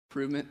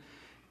Improvement.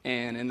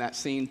 And in that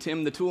scene,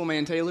 Tim the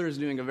Toolman Taylor is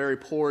doing a very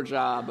poor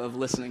job of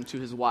listening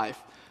to his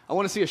wife. I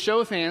want to see a show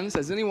of hands.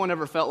 Has anyone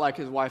ever felt like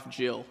his wife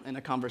Jill in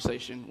a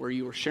conversation where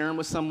you were sharing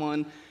with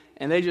someone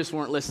and they just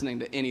weren't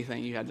listening to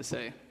anything you had to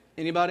say?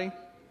 Anybody?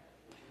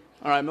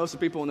 All right, most of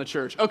the people in the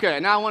church.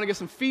 Okay, now I want to get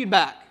some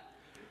feedback.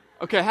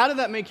 Okay, how did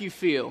that make you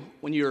feel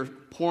when you were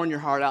pouring your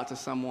heart out to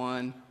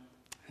someone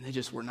and they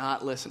just were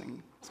not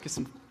listening? Let's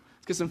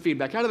get some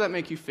feedback. How did that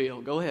make you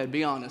feel? Go ahead,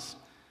 be honest.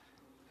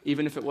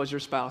 Even if it was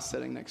your spouse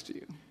sitting next to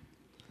you.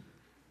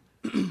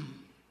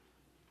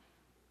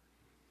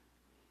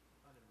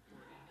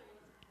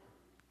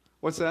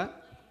 What's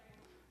that?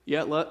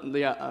 Yeah,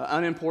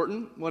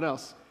 unimportant. What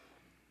else?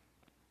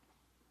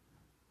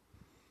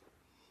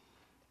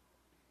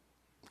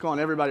 Come on,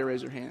 everybody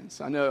raise your hands.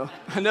 I know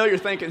you're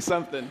thinking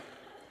something.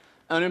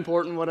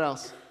 Unimportant, what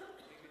else? Makes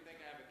me think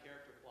I have a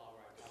character flaw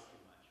where I talk too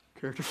much.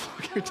 Character flaw,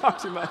 you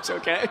talk too much,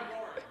 okay.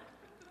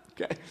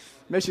 Okay.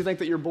 Makes you think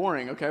that you're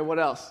boring, okay, what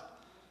else?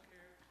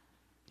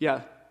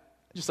 Yeah,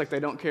 just like they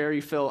don't care,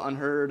 you feel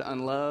unheard,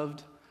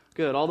 unloved.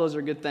 Good, all those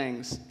are good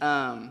things.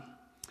 For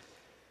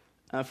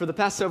the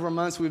past several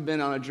months, we've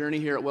been on a journey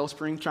here at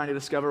Wellspring trying to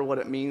discover what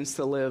it means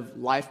to live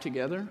life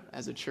together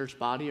as a church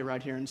body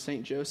right here in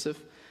St. Joseph.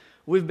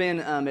 We've been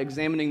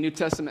examining New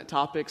Testament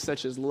topics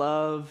such as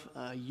love,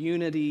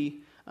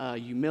 unity,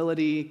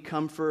 humility,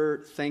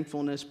 comfort,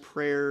 thankfulness,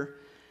 prayer,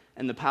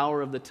 and the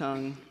power of the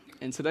tongue.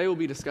 And today we'll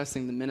be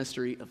discussing the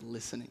ministry of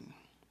listening.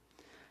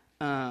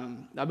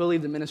 I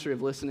believe the ministry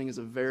of listening is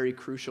a very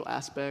crucial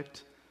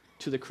aspect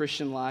to the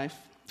Christian life.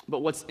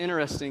 But what's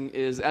interesting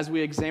is as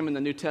we examine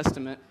the New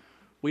Testament,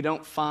 we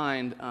don't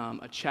find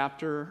a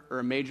chapter or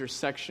a major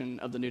section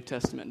of the New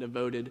Testament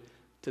devoted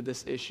to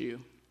this issue.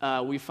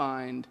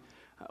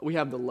 We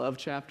have the love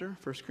chapter,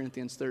 1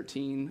 Corinthians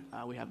 13.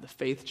 We have the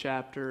faith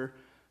chapter,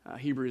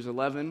 Hebrews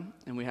 11.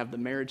 And we have the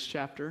marriage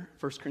chapter,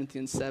 1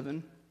 Corinthians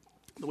 7.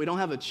 But we don't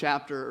have a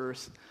chapter or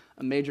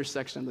a major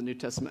section of the New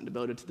Testament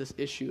devoted to this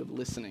issue of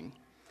listening.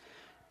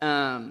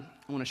 I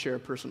want to share a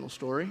personal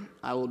story.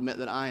 I will admit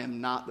that I am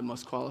not the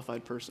most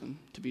qualified person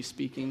to be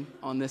speaking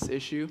on this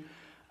issue.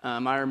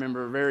 I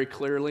remember very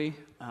clearly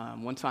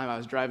one time I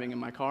was driving in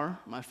my car.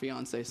 My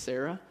fiancée,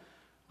 Sarah,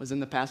 was in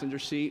the passenger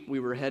seat. We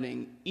were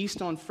heading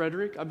east on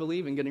Frederick, I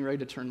believe, and getting ready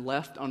to turn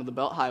left onto the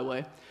Belt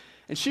Highway.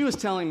 And she was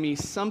telling me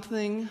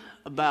something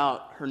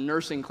about her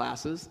nursing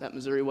classes at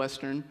Missouri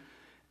Western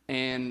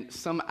and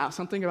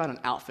something about an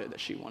outfit that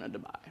she wanted to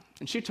buy.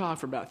 And she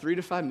talked for about 3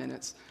 to 5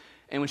 minutes.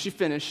 And when she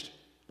finished,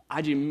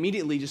 I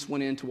immediately just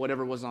went into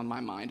whatever was on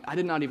my mind. I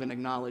did not even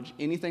acknowledge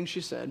anything she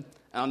said. And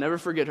I'll never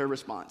forget her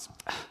response.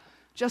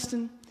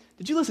 Justin,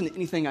 did you listen to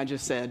anything I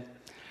just said?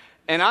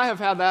 And I have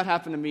had that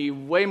happen to me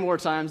way more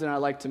times than I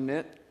like to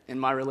admit in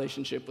my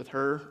relationship with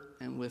her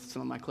and with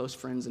some of my close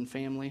friends and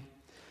family.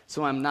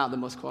 So I'm not the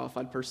most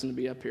qualified person to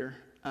be up here.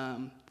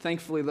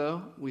 Thankfully,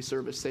 though, we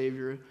serve a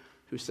Savior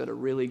who set a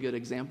really good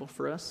example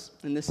for us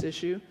in this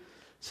issue.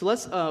 So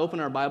let's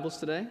open our Bibles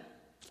today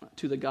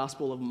to the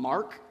Gospel of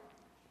Mark,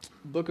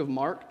 book of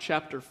Mark,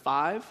 chapter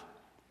 5.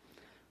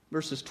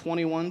 Verses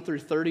 21 through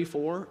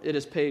 34. It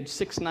is page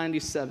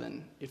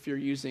 697 if you're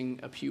using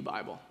a Pew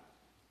Bible.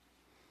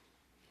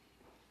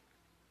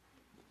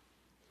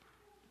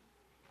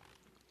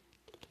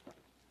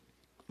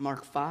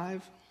 Mark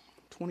 5,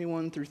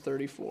 21 through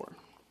 34.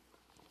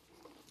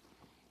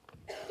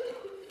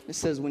 It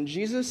says, when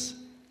Jesus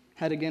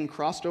had again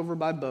crossed over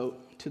by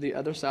boat to the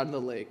other side of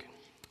the lake,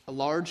 a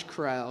large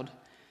crowd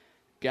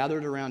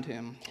gathered around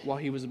him while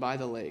he was by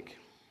the lake.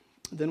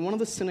 Then one of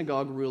the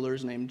synagogue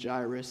rulers named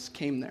Jairus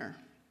came there.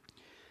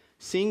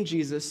 Seeing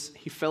Jesus,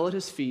 he fell at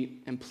his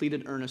feet and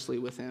pleaded earnestly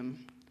with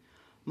him,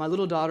 "My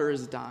little daughter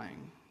is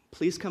dying.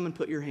 Please come and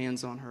put your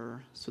hands on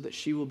her so that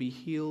she will be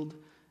healed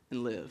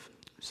and live."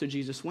 So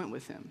Jesus went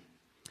with him.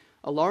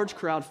 A large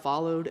crowd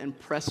followed and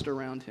pressed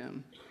around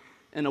him,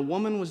 and a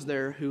woman was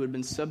there who had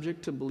been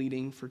subject to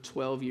bleeding for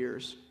 12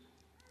 years.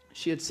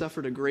 She had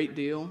suffered a great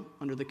deal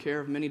under the care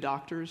of many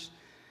doctors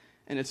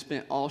and had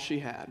spent all she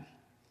had.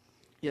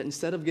 Yet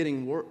instead of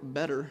getting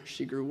better,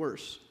 she grew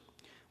worse.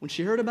 When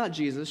she heard about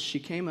Jesus,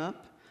 she came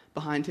up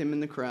behind him in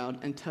the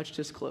crowd and touched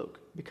his cloak,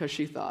 because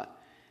she thought,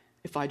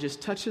 "If I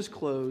just touch his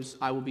clothes,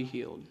 I will be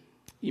healed."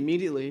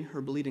 Immediately,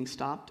 her bleeding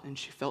stopped, and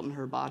she felt in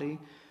her body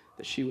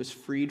that she was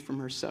freed from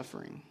her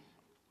suffering.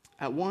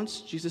 At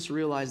once, Jesus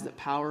realized that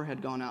power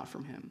had gone out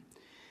from him.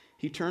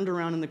 He turned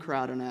around in the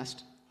crowd and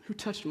asked, "Who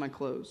touched my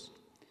clothes?"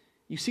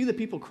 "You see the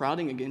people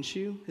crowding against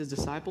you," his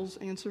disciples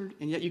answered,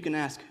 "and yet you can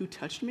ask, 'Who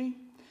touched me?'"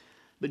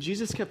 But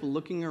Jesus kept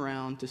looking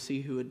around to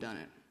see who had done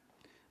it.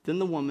 Then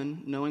the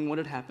woman, knowing what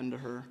had happened to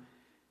her,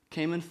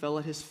 came and fell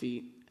at his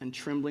feet, and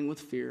trembling with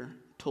fear,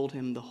 told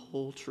him the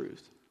whole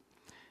truth.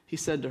 He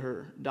said to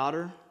her,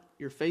 "Daughter,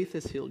 your faith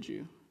has healed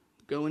you.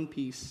 Go in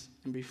peace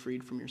and be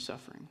freed from your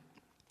suffering."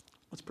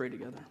 Let's pray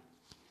together.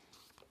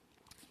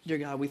 Dear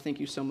God, we thank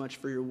you so much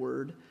for your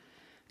word.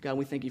 God,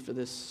 we thank you for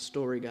this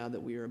story, God,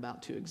 that we are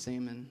about to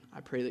examine.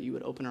 I pray that you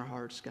would open our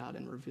hearts, God,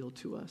 and reveal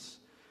to us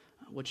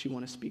what you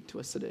want to speak to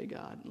us today,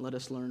 God. And let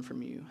us learn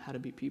from you how to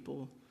be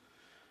people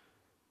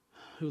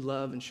who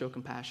love and show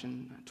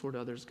compassion toward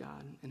others,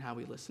 God, and how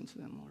we listen to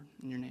them, Lord.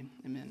 In your name,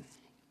 amen.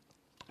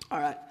 All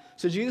right,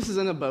 so Jesus is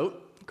in a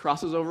boat,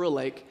 crosses over a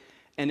lake,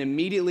 and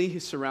immediately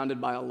he's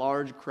surrounded by a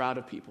large crowd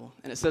of people.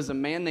 And it says a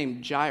man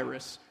named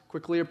Jairus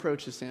quickly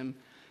approaches him.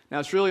 Now,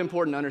 it's really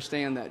important to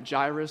understand that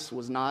Jairus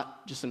was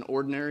not just an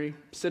ordinary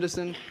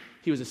citizen.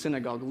 He was a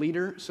synagogue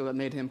leader, so that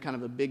made him kind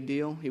of a big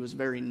deal. He was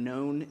very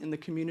known in the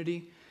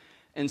community.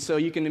 And so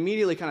you can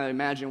immediately kind of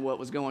imagine what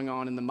was going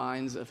on in the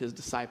minds of his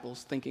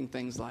disciples, thinking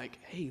things like,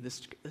 hey,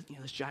 this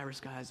Jairus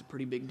guy is a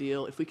pretty big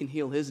deal. If we can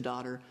heal his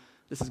daughter,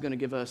 this is going to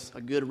give us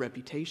a good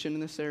reputation in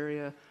this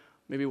area.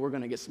 Maybe we're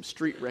going to get some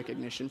street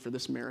recognition for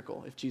this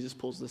miracle if Jesus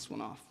pulls this one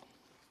off.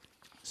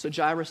 So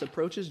Jairus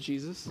approaches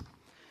Jesus,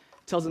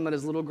 tells him that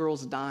his little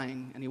girl's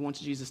dying, and he wants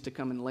Jesus to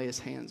come and lay his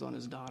hands on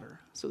his daughter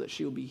so that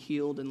she will be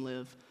healed and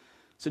live.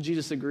 So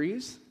Jesus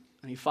agrees,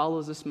 and he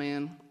follows this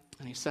man,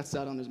 and he sets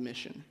out on his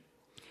mission.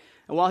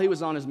 And while he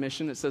was on his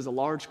mission, it says a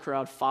large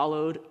crowd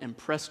followed and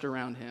pressed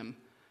around him.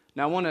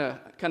 Now, I want to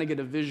kind of get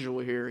a visual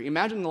here.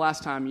 Imagine the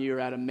last time you were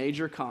at a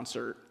major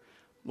concert,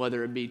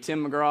 whether it be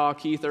Tim McGraw,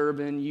 Keith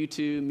Urban,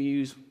 U2,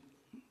 Muse,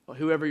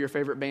 whoever your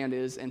favorite band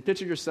is, and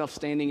picture yourself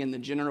standing in the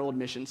general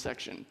admission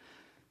section,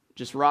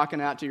 just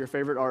rocking out to your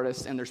favorite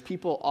artist, and there's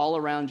people all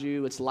around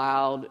you. It's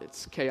loud,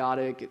 it's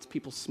chaotic, it's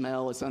people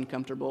smell, it's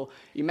uncomfortable.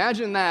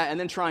 Imagine that, and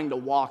then trying to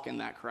walk in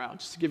that crowd,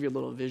 just to give you a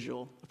little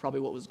visual of probably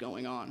what was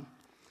going on.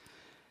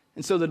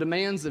 And so the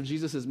demands of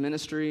Jesus'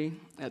 ministry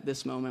at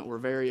this moment were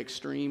very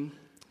extreme.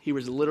 He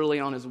was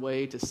literally on his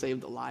way to save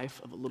the life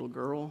of a little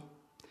girl,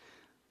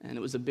 and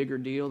it was a bigger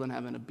deal than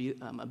having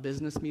a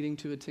business meeting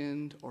to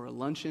attend, or a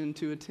luncheon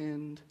to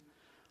attend,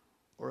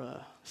 or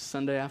a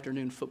Sunday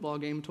afternoon football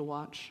game to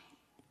watch.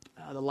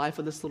 The life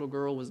of this little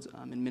girl was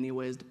in many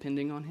ways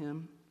depending on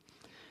him.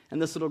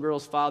 And this little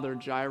girl's father,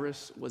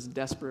 Jairus, was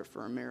desperate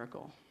for a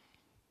miracle.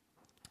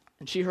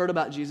 And she heard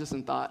about Jesus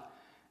and thought,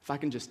 if I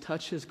can just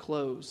touch his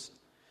clothes,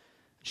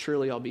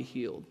 surely I'll be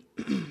healed.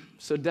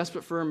 So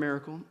desperate for a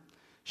miracle,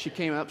 she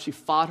came up, she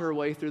fought her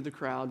way through the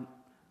crowd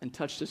and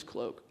touched his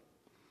cloak.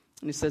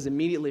 And it says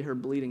immediately her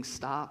bleeding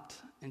stopped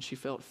and she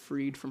felt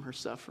freed from her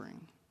suffering.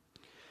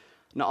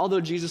 Now,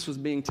 although Jesus was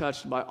being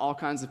touched by all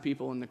kinds of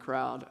people in the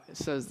crowd, it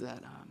says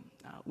that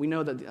we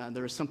know that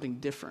there was something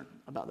different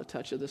about the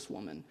touch of this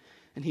woman.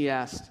 And he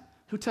asked,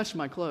 who touched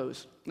my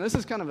clothes? Now, this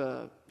is kind of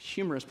a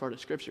humorous part of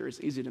Scripture. It's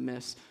easy to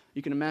miss.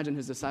 You can imagine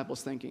his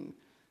disciples thinking,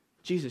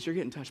 Jesus, you're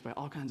getting touched by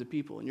all kinds of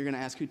people, and you're going to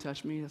ask who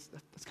touched me?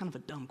 That's kind of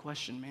a dumb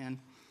question, man.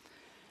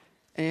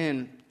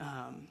 And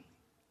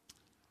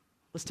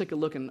let's take a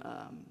look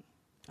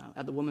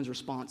at the woman's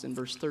response in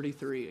verse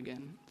 33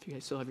 again, if you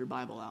guys still have your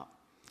Bible out.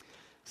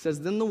 It says,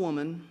 then the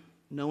woman,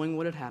 knowing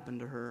what had happened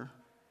to her,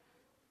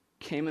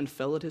 came and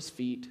fell at his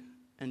feet,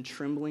 and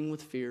trembling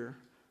with fear,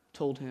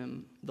 told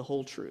him the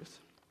whole truth.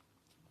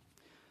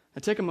 Now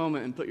take a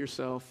moment and put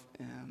yourself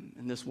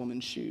in this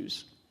woman's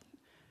shoes.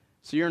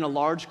 So you're in a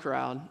large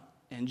crowd,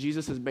 and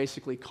Jesus is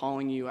basically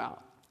calling you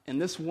out.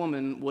 And this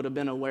woman would have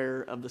been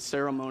aware of the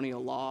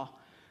ceremonial law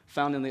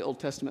found in the Old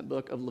Testament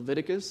book of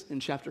Leviticus in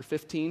chapter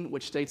 15,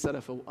 which states that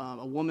if a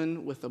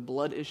woman with a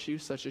blood issue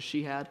such as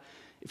she had,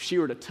 if she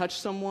were to touch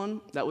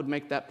someone, that would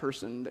make that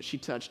person that she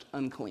touched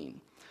unclean.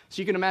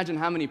 So you can imagine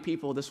how many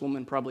people this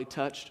woman probably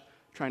touched,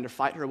 trying to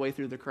fight her way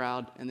through the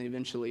crowd, and then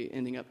eventually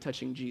ending up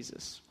touching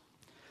Jesus.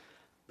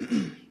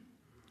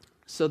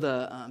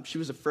 So she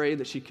was afraid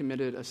that she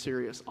committed a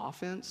serious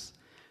offense,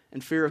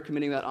 and fear of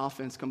committing that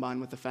offense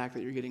combined with the fact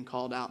that you're getting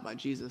called out by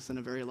Jesus in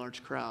a very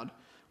large crowd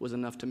was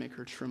enough to make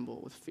her tremble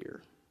with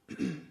fear.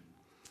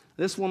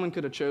 This woman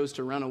could have chose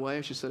to run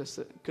away. She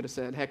could have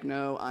said, heck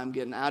no, I'm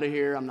getting out of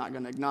here. I'm not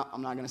going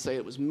to say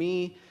it was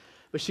me.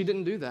 But she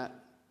didn't do that.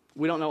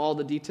 We don't know all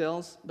the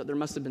details, but there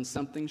must have been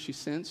something she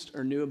sensed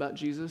or knew about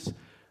Jesus.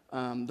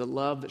 The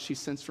love that she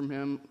sensed from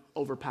him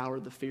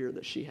overpowered the fear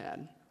that she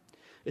had.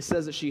 It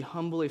says that she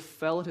humbly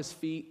fell at his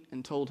feet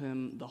and told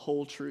him the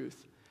whole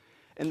truth.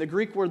 And the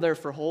Greek word there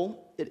for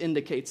whole, it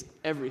indicates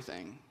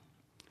everything,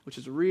 which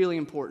is really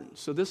important.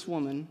 So this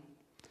woman,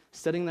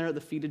 sitting there at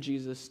the feet of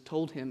Jesus,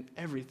 told him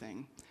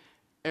everything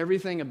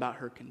about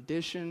her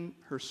condition,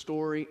 her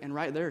story, and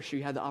right there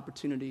she had the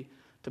opportunity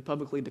to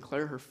publicly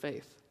declare her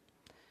faith.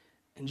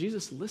 And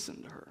Jesus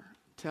listened to her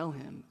tell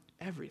him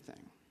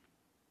everything.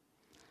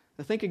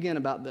 Now think again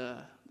about the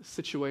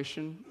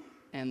situation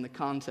and the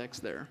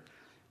context there.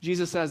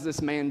 Jesus has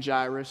this man,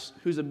 Jairus,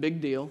 who's a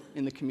big deal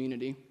in the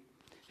community.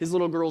 His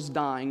little girl's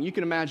dying. You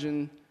can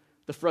imagine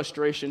the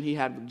frustration he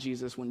had with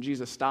Jesus when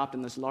Jesus stopped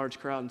in this large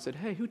crowd and said,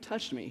 hey, who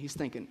touched me? He's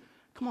thinking,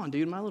 come on,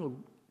 dude, my little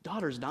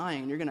daughter's dying,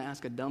 and you're going to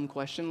ask a dumb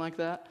question like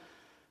that?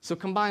 So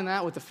combine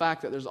that with the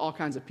fact that there's all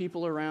kinds of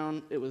people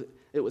around.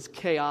 It was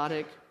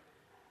chaotic,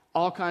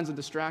 all kinds of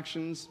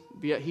distractions,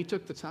 but yet he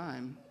took the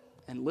time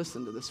and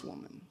listened to this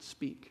woman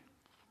speak.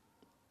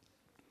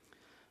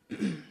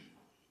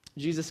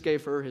 Jesus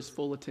gave her his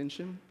full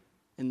attention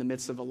in the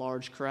midst of a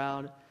large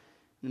crowd,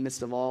 in the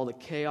midst of all the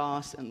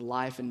chaos and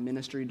life and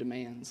ministry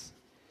demands.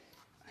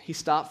 He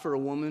stopped for a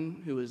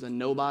woman who was a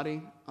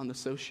nobody on the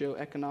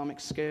socioeconomic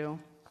scale.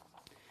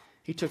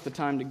 He took the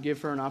time to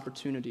give her an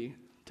opportunity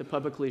to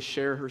publicly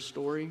share her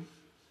story,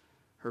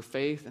 her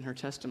faith, and her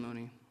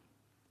testimony.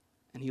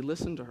 And he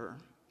listened to her,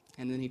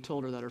 and then he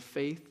told her that her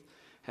faith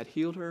had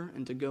healed her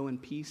and to go in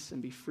peace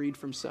and be freed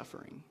from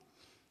suffering.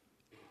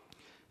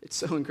 It's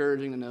so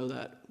encouraging to know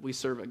that we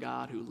serve a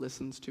God who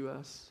listens to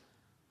us.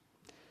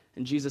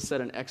 And Jesus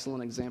set an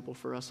excellent example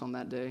for us on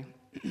that day.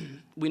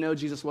 We know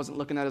Jesus wasn't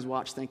looking at his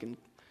watch thinking,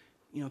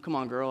 come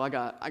on, girl, I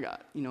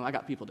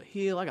got people to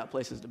heal, I got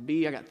places to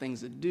be, I got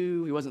things to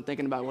do. He wasn't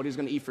thinking about what he was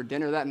going to eat for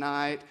dinner that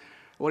night,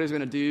 or what he was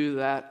going to do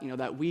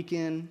that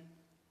weekend.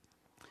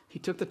 He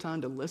took the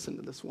time to listen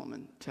to this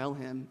woman, tell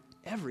him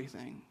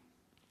everything.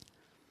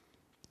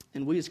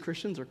 And we as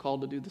Christians are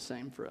called to do the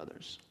same for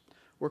others.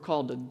 We're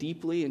called to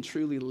deeply and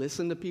truly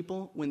listen to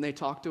people when they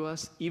talk to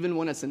us, even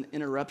when it's an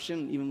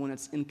interruption, even when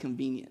it's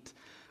inconvenient.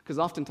 Because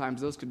oftentimes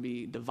those could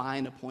be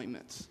divine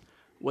appointments.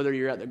 Whether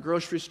you're at the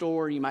grocery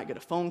store, you might get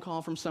a phone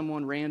call from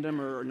someone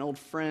random or an old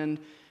friend.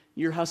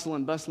 You're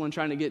hustling, bustling,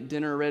 trying to get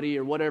dinner ready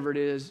or whatever it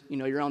is.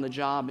 You're on the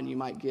job and you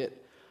might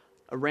get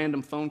a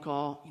random phone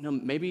call.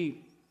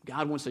 Maybe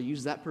God wants to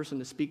use that person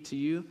to speak to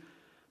you.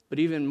 But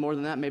even more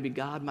than that, maybe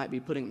God might be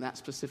putting that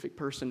specific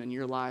person in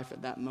your life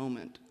at that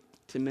moment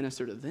to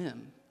minister to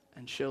them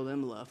and show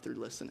them love through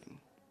listening.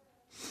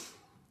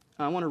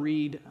 I want to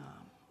read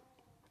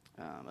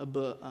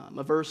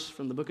a verse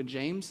from the book of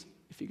James,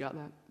 if you got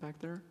that back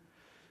there.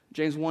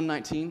 James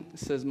 1:19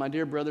 says, "My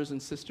dear brothers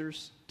and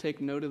sisters,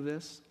 take note of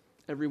this.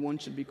 Everyone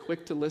should be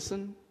quick to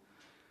listen,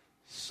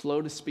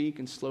 slow to speak,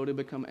 and slow to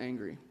become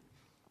angry."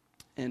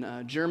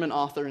 And German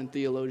author and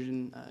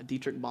theologian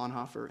Dietrich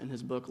Bonhoeffer, in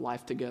his book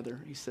Life Together,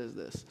 he says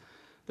this: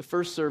 "The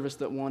first service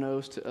that one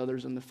owes to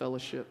others in the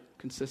fellowship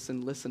consists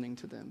in listening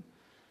to them.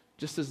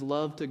 Just as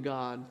love to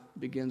God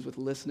begins with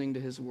listening to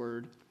his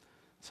word,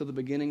 so the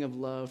beginning of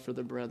love for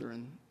the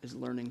brethren is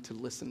learning to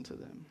listen to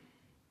them."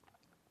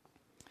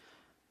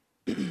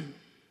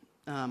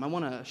 I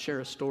want to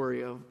share a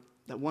story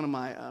that one of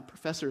my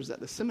professors at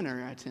the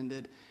seminary I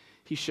attended,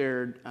 he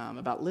shared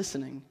about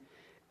listening.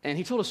 And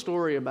he told a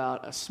story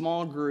about a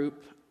small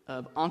group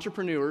of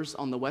entrepreneurs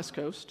on the West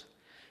Coast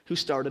who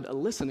started a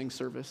listening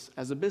service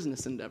as a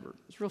business endeavor.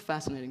 It's a real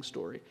fascinating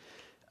story.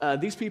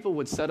 These people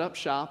would set up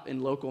shop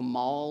in local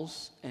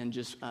malls and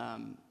just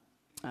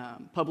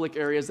public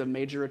areas of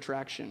major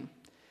attraction.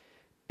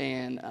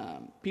 And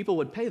people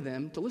would pay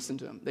them to listen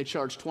to them. They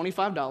charged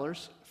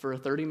 $25 for a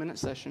 30-minute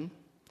session.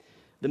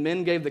 The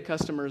men gave the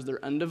customers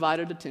their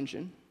undivided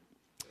attention.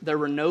 There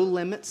were no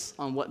limits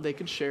on what they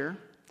could share.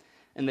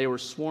 And they were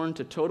sworn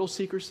to total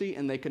secrecy,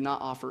 and they could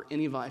not offer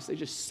any advice. They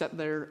just sat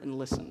there and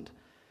listened.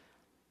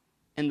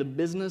 And the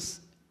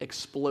business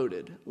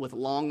exploded with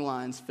long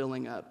lines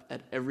filling up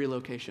at every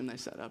location they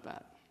set up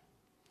at.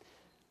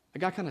 I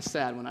got kind of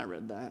sad when I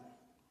read that,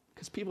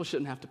 because people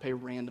shouldn't have to pay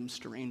random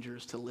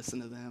strangers to listen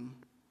to them.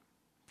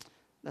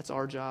 That's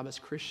our job as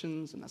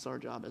Christians, and that's our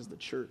job as the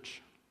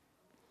church.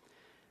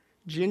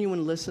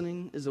 Genuine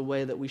listening is a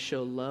way that we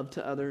show love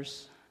to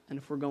others, and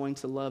if we're going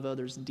to love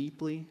others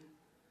deeply,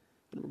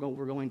 then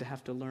we're going to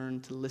have to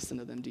learn to listen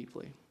to them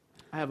deeply.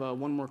 I have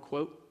one more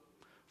quote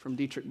from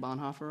Dietrich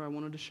Bonhoeffer I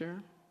wanted to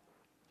share.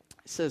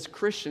 It says,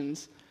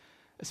 "Christians,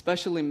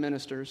 especially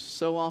ministers,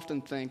 so often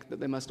think that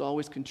they must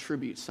always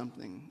contribute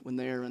something when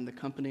they are in the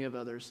company of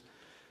others,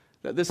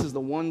 that this is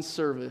the one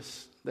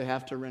service they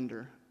have to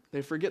render.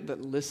 They forget that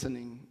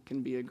listening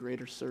can be a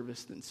greater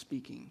service than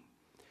speaking.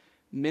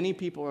 Many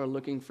people are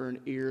looking for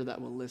an ear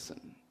that will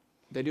listen.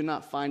 They do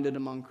not find it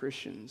among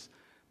Christians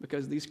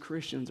because these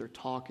Christians are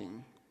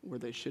talking where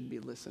they should be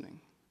listening."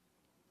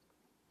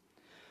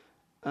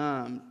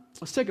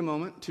 Let's take a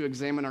moment to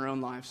examine our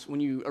own lives. When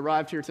you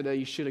arrived here today,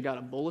 you should have got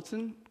a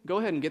bulletin. Go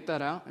ahead and get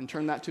that out and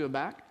turn that to the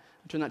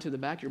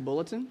back, your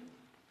bulletin.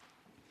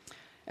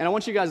 And I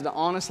want you guys to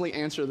honestly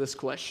answer this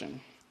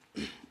question.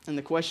 And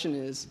the question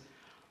is,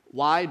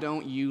 why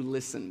don't you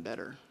listen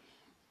better?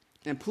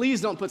 And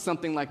please don't put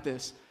something like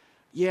this: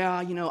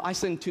 "Yeah, I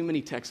send too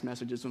many text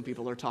messages when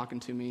people are talking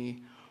to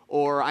me,"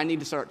 or "I need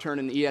to start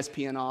turning the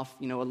ESPN off,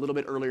 a little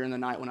bit earlier in the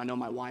night when I know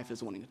my wife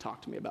is wanting to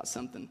talk to me about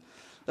something."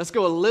 Let's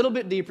go a little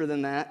bit deeper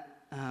than that.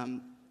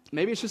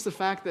 Maybe it's just the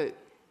fact that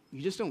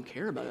you just don't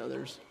care about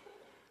others.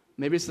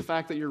 Maybe it's the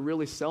fact that you're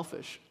really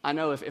selfish. I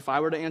know if I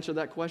were to answer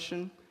that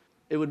question,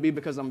 it would be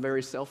because I'm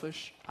very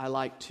selfish. I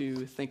like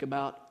to think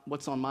about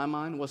what's on my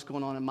mind, what's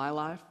going on in my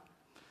life,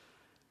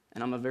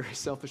 and I'm a very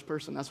selfish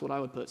person. That's what I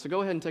would put. So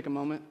go ahead and take a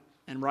moment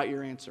and write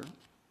your answer.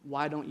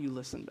 Why don't you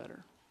listen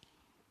better?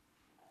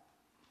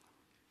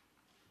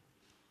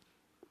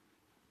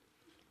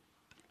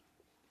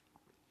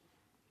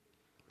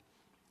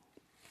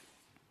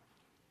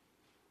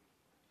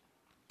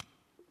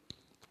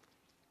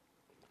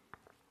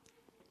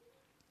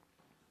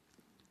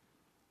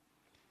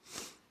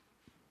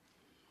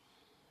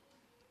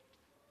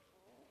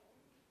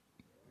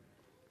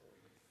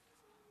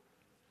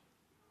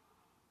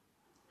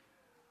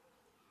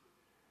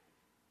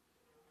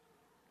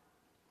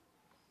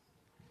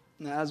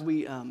 Now, as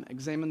we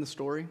examine the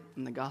story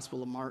in the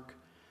Gospel of Mark,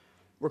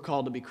 We're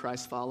called to be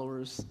Christ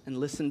followers and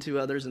listen to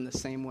others in the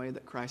same way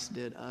that Christ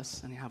did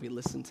us and how he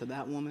listened to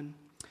that woman.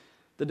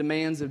 The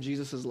demands of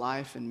Jesus'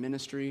 life and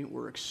ministry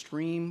were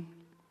extreme,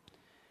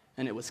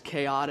 and it was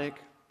chaotic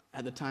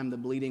at the time the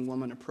bleeding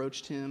woman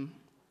approached him.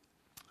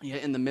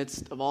 Yet in the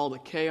midst of all the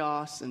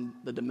chaos and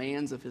the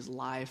demands of his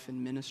life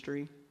and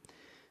ministry,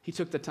 he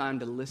took the time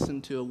to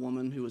listen to a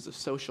woman who was a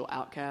social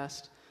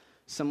outcast,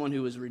 someone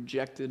who was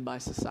rejected by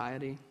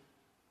society.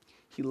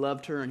 He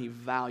loved her and he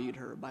valued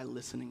her by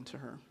listening to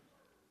her.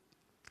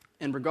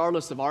 And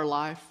regardless of our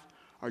life,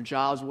 our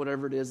jobs,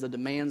 whatever it is, the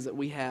demands that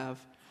we have,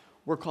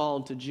 we're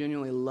called to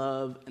genuinely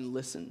love and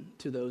listen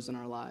to those in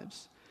our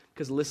lives,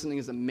 because listening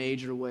is a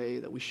major way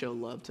that we show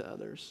love to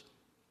others.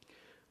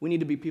 We need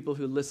to be people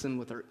who listen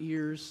with our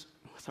ears,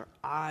 with our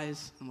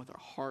eyes, and with our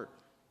heart.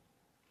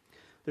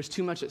 There's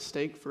too much at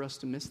stake for us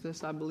to miss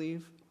this, I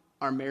believe.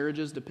 Our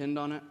marriages depend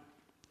on it.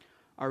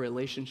 Our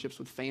relationships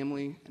with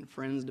family and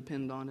friends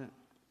depend on it.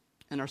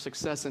 And our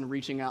success in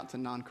reaching out to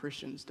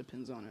non-Christians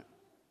depends on it.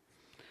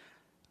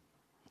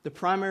 The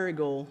primary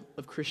goal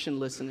of Christian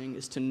listening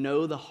is to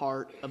know the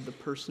heart of the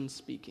person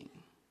speaking.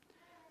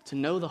 To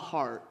know the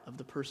heart of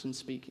the person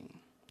speaking.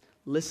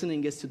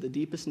 Listening gets to the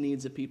deepest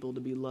needs of people to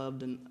be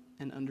loved and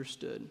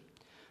understood.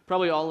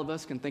 Probably all of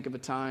us can think of a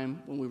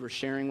time when we were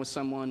sharing with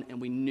someone and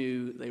we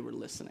knew they were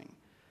listening.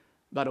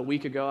 About a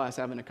week ago, I was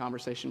having a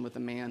conversation with a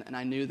man, and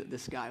I knew that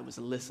this guy was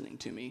listening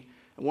to me.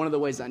 And one of the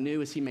ways I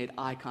knew is he made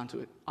eye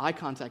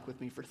contact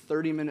with me for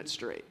 30 minutes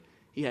straight.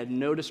 He had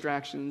no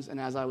distractions, and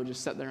as I would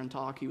just sit there and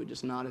talk, he would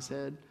just nod his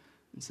head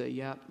and say,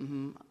 yeah,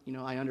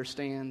 I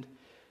understand.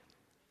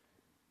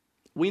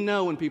 We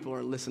know when people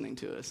are listening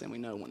to us, and we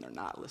know when they're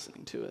not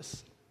listening to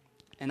us.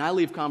 And I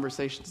leave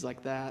conversations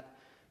like that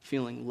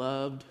feeling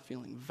loved,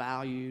 feeling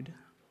valued,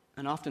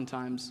 and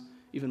oftentimes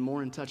even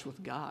more in touch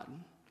with God,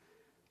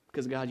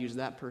 because God used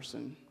that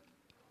person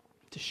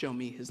to show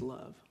me his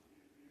love.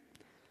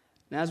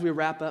 Now, as we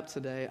wrap up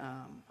today,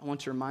 I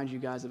want to remind you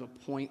guys of a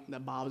point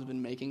that Bob has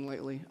been making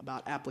lately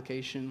about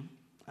application.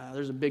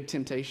 There's a big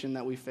temptation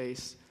that we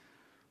face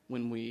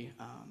when we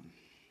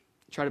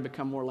try to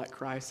become more like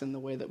Christ in the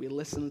way that we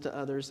listen to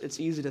others. It's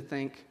easy to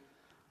think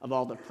of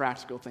all the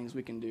practical things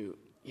we can do.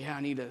 Yeah, I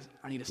need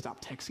to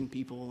stop texting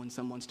people when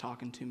someone's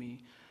talking to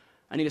me.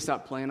 I need to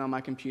stop playing on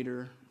my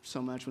computer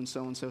so much when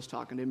so-and-so's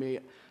talking to me.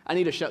 I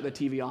need to shut the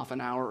TV off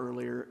an hour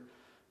earlier.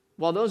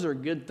 While those are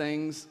good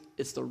things,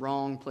 it's the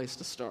wrong place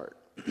to start.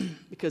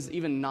 Because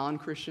even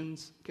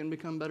non-Christians can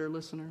become better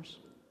listeners.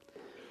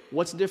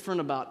 What's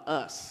different about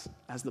us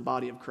as the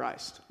body of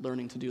Christ,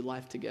 learning to do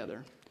life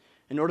together?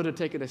 In order to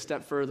take it a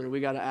step further,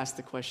 we got to ask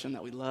the question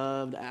that we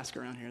love to ask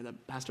around here,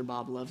 that Pastor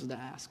Bob loves to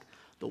ask,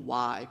 the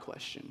why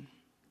question.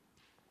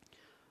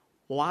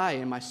 Why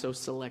am I so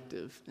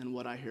selective in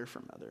what I hear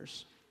from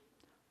others?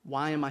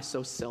 Why am I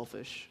so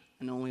selfish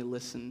and only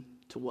listen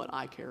to what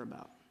I care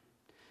about?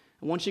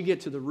 And once you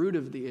get to the root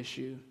of the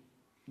issue,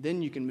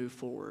 then you can move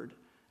forward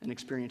and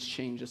experience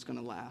change that's going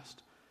to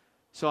last.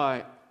 So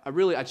I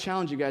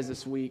challenge you guys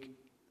this week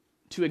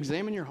to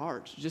examine your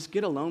hearts. Just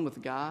get alone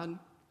with God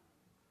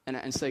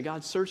and say,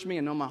 God, search me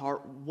and know my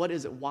heart. What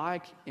is it?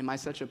 Why am I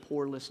such a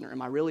poor listener?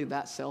 Am I really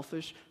that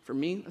selfish? For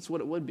me, that's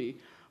what it would be.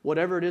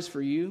 Whatever it is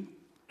for you,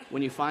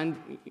 when you find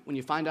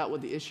out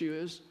what the issue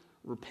is,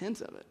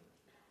 repent of it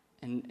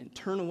and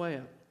turn away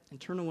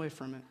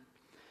from it.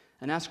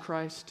 And ask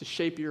Christ to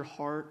shape your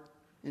heart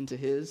into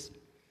his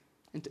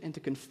and to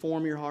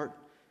conform your heart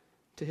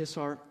to his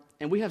heart.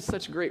 And we have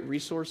such great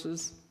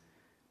resources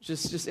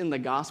just in the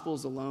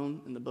Gospels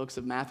alone, in the books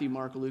of Matthew,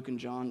 Mark, Luke, and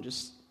John,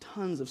 just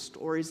tons of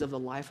stories of the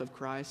life of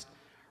Christ.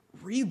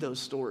 Read those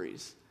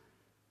stories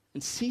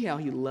and see how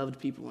he loved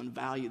people and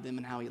valued them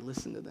and how he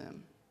listened to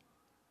them.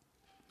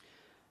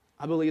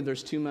 I believe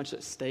there's too much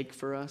at stake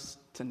for us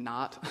to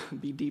not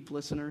be deep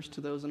listeners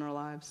to those in our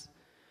lives.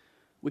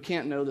 We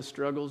can't know the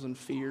struggles and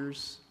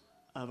fears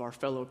of our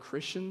fellow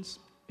Christians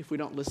if we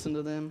don't listen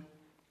to them.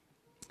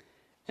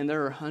 And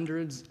there are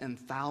hundreds and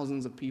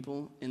thousands of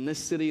people in this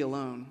city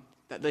alone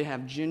that they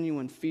have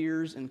genuine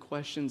fears and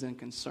questions and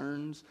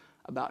concerns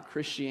about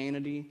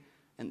Christianity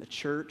and the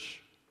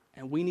church,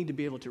 and we need to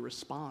be able to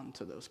respond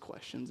to those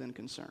questions and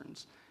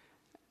concerns.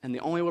 And the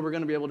only way we're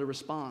going to be able to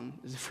respond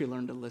is if we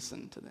learn to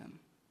listen to them.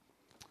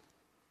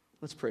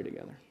 Let's pray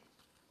together.